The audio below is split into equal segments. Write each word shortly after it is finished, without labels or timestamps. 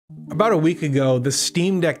About a week ago, the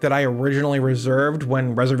Steam Deck that I originally reserved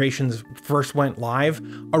when reservations first went live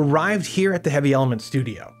arrived here at the Heavy Element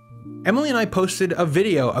studio. Emily and I posted a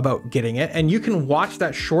video about getting it, and you can watch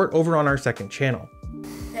that short over on our second channel.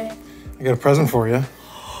 Hey. I got a present for you.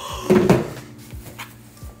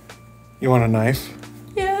 You want a knife?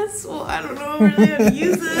 Yes, well, I don't know really how to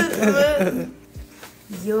use it,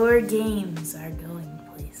 but... Your games are going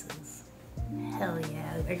places. Hell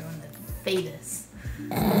yeah, they're going to Thetis,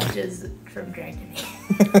 which is from Dragon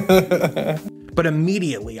Age. But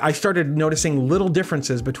immediately, I started noticing little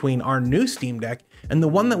differences between our new Steam Deck and the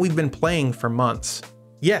one that we've been playing for months.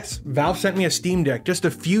 Yes, Valve sent me a Steam Deck just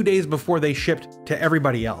a few days before they shipped to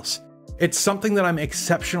everybody else. It's something that I'm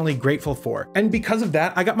exceptionally grateful for. And because of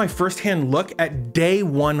that, I got my firsthand look at day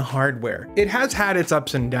one hardware. It has had its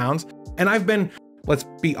ups and downs, and I've been, let's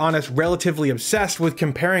be honest, relatively obsessed with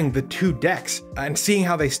comparing the two decks and seeing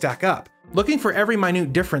how they stack up, looking for every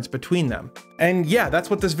minute difference between them. And yeah, that's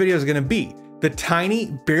what this video is gonna be. The tiny,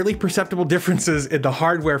 barely perceptible differences in the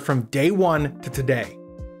hardware from day one to today.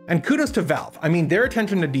 And kudos to Valve. I mean, their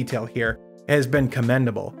attention to detail here has been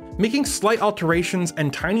commendable, making slight alterations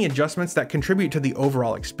and tiny adjustments that contribute to the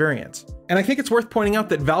overall experience. And I think it's worth pointing out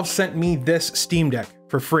that Valve sent me this Steam Deck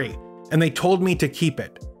for free, and they told me to keep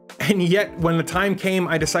it. And yet, when the time came,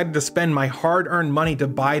 I decided to spend my hard-earned money to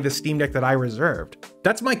buy the Steam Deck that I reserved.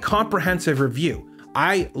 That's my comprehensive review.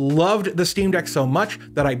 I loved the Steam Deck so much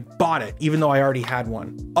that I bought it, even though I already had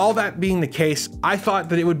one. All that being the case, I thought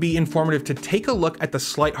that it would be informative to take a look at the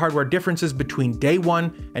slight hardware differences between day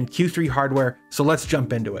one and Q3 hardware, so let's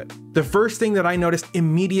jump into it. The first thing that I noticed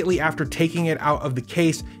immediately after taking it out of the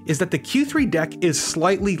case is that the Q3 deck is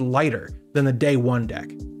slightly lighter than the day one deck.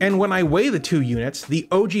 And when I weigh the two units, the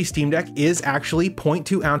OG Steam Deck is actually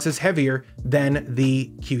 0.2 ounces heavier than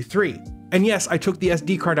the Q3. And yes, I took the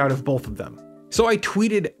SD card out of both of them. So I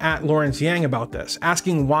tweeted at Lawrence Yang about this,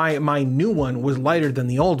 asking why my new one was lighter than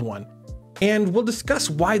the old one. And we'll discuss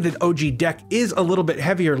why the OG deck is a little bit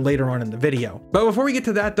heavier later on in the video. But before we get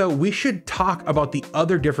to that though, we should talk about the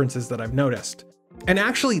other differences that I've noticed. And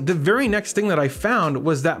actually, the very next thing that I found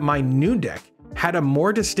was that my new deck had a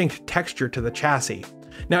more distinct texture to the chassis.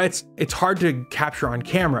 Now it's hard to capture on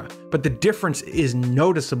camera, but the difference is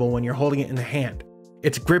noticeable when you're holding it in the hand.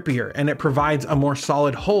 It's grippier and it provides a more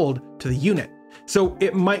solid hold to the unit. So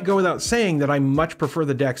it might go without saying that I much prefer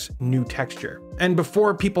the deck's new texture. And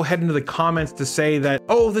before people head into the comments to say that,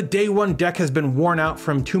 oh, the day one deck has been worn out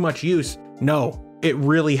from too much use, no, it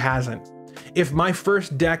really hasn't. If my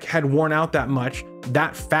first deck had worn out that much,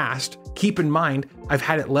 that fast, keep in mind, I've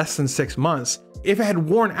had it less than 6 months. If it had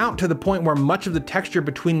worn out to the point where much of the texture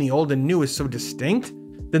between the old and new is so distinct,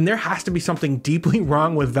 then there has to be something deeply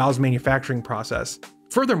wrong with Valve's manufacturing process.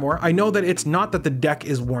 Furthermore, I know that it's not that the deck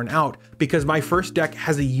is worn out, because my first deck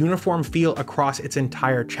has a uniform feel across its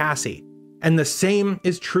entire chassis, and the same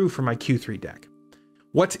is true for my Q3 deck.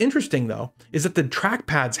 What's interesting though, is that the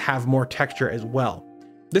trackpads have more texture as well.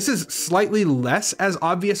 This is slightly less as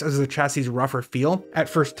obvious as the chassis' rougher feel at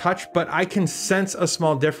first touch, but I can sense a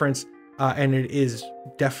small difference, and it is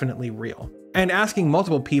definitely real. And asking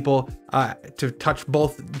multiple people to touch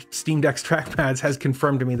both Steam Deck's trackpads has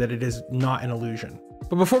confirmed to me that it is not an illusion.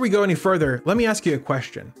 But before we go any further, let me ask you a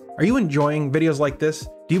question. Are you enjoying videos like this?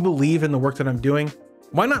 Do you believe in the work that I'm doing?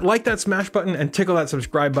 Why not like that smash button and tickle that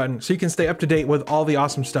subscribe button so you can stay up to date with all the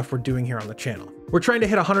awesome stuff we're doing here on the channel. We're trying to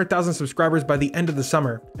hit 100,000 subscribers by the end of the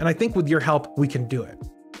summer, and I think with your help, we can do it.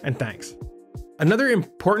 And thanks. Another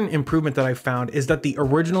important improvement that I found is that the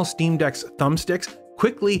original Steam Deck's thumbsticks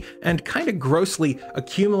quickly and kind of grossly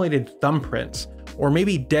accumulated thumbprints, or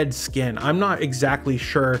maybe dead skin. I'm not exactly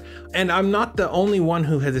sure, and I'm not the only one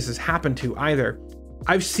who this has happened to either.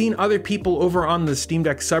 I've seen other people over on the Steam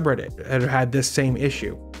Deck subreddit that have had this same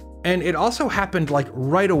issue. And it also happened like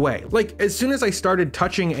right away. Like as soon as I started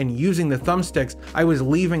touching and using the thumbsticks, I was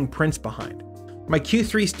leaving prints behind. My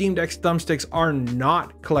Q3 Steam Deck's thumbsticks are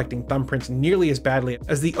not collecting thumbprints nearly as badly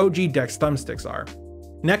as the OG Deck's thumbsticks are.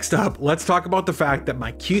 Next up, let's talk about the fact that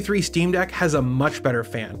my Q3 Steam Deck has a much better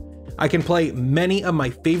fan. I can play many of my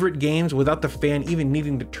favorite games without the fan even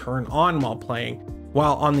needing to turn on while playing,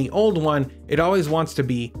 while on the old one, it always wants to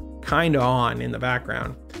be kinda on in the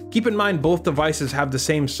background. Keep in mind both devices have the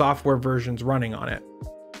same software versions running on it.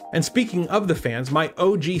 And speaking of the fans, my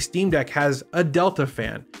OG Steam Deck has a Delta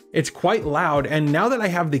fan. It's quite loud, and now that I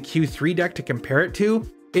have the Q3 deck to compare it to,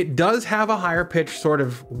 it does have a higher pitch sort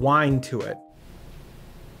of whine to it.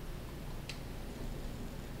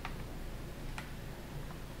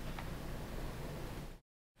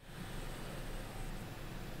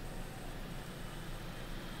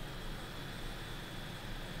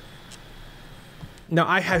 Now,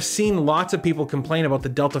 I have seen lots of people complain about the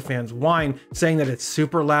Delta fan's whine, saying that it's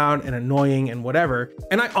super loud and annoying and whatever.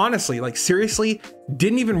 And I honestly, like seriously,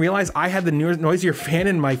 didn't even realize I had the noisier fan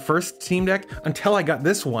in my first Steam Deck until I got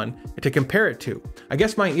this one to compare it to. I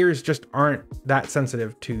guess my ears just aren't that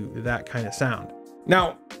sensitive to that kind of sound.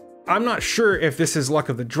 Now, I'm not sure if this is luck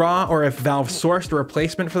of the draw or if Valve sourced a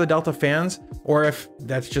replacement for the Delta fans or if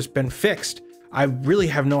that's just been fixed. I really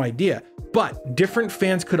have no idea, but different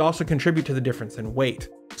fans could also contribute to the difference in weight.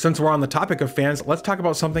 Since we're on the topic of fans, let's talk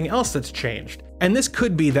about something else that's changed. And this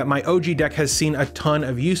could be that my OG deck has seen a ton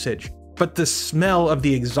of usage, but the smell of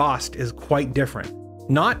the exhaust is quite different.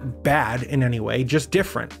 Not bad in any way, just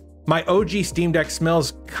different. My OG Steam Deck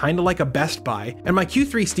smells kind of like a Best Buy, and my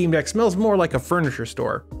Q3 Steam Deck smells more like a furniture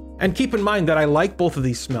store. And keep in mind that I like both of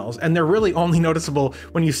these smells, and they're really only noticeable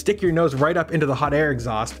when you stick your nose right up into the hot air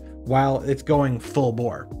exhaust while it's going full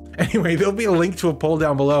bore. Anyway, there'll be a link to a poll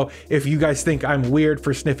down below if you guys think I'm weird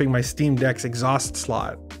for sniffing my Steam Deck's exhaust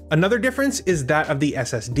slot. Another difference is that of the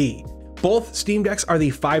SSD. Both Steam Decks are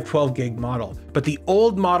the 512 gig model, but the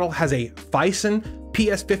old model has a Phison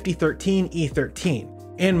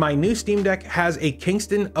PS5013E13, and my new Steam Deck has a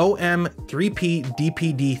Kingston OM 3P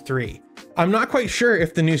DPD3. I'm not quite sure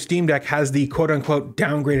if the new Steam Deck has the quote-unquote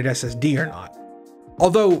downgraded SSD or not.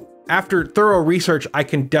 Although, after thorough research, I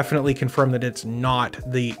can definitely confirm that it's not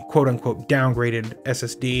the quote-unquote downgraded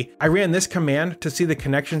SSD. I ran this command to see the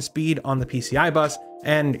connection speed on the PCI bus,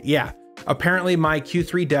 and yeah, apparently my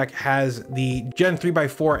Q3 deck has the Gen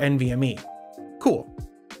 3x4 NVMe. Cool.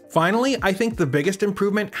 Finally, I think the biggest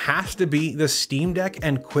improvement has to be the Steam Deck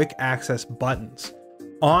and quick access buttons.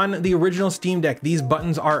 On the original Steam Deck, these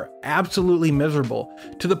buttons are absolutely miserable,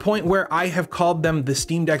 to the point where I have called them the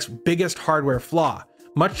Steam Deck's biggest hardware flaw,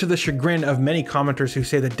 much to the chagrin of many commenters who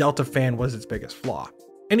say the Delta fan was its biggest flaw.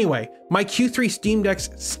 Anyway, my Q3 Steam Deck's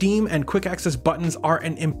Steam and quick access buttons are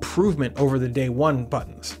an improvement over the day one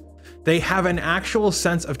buttons. They have an actual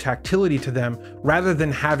sense of tactility to them rather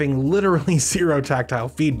than having literally zero tactile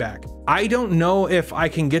feedback. I don't know if I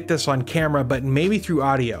can get this on camera, but maybe through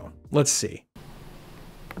audio. Let's see.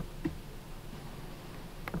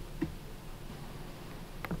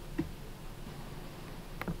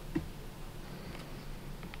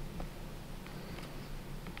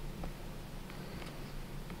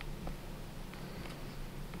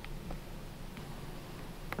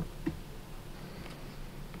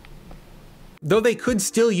 Though they could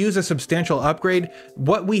still use a substantial upgrade,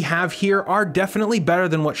 what we have here are definitely better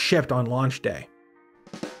than what shipped on launch day.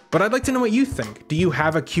 But I'd like to know what you think. Do you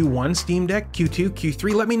have a Q1 Steam Deck, Q2,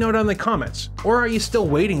 Q3? Let me know down in the comments. Or are you still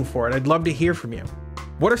waiting for it? I'd love to hear from you.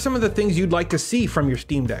 What are some of the things you'd like to see from your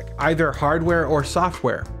Steam Deck, either hardware or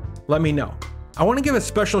software? Let me know. I want to give a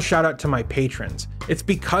special shout out to my patrons. It's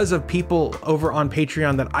because of people over on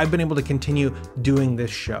Patreon that I've been able to continue doing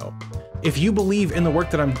this show. If you believe in the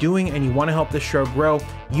work that I'm doing and you want to help this show grow,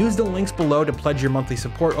 use the links below to pledge your monthly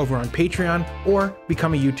support over on Patreon or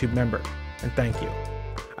become a YouTube member. And thank you.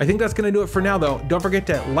 I think that's going to do it for now though. Don't forget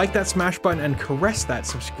to like that smash button and caress that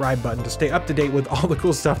subscribe button to stay up to date with all the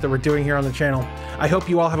cool stuff that we're doing here on the channel. I hope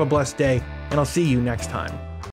you all have a blessed day, and I'll see you next time.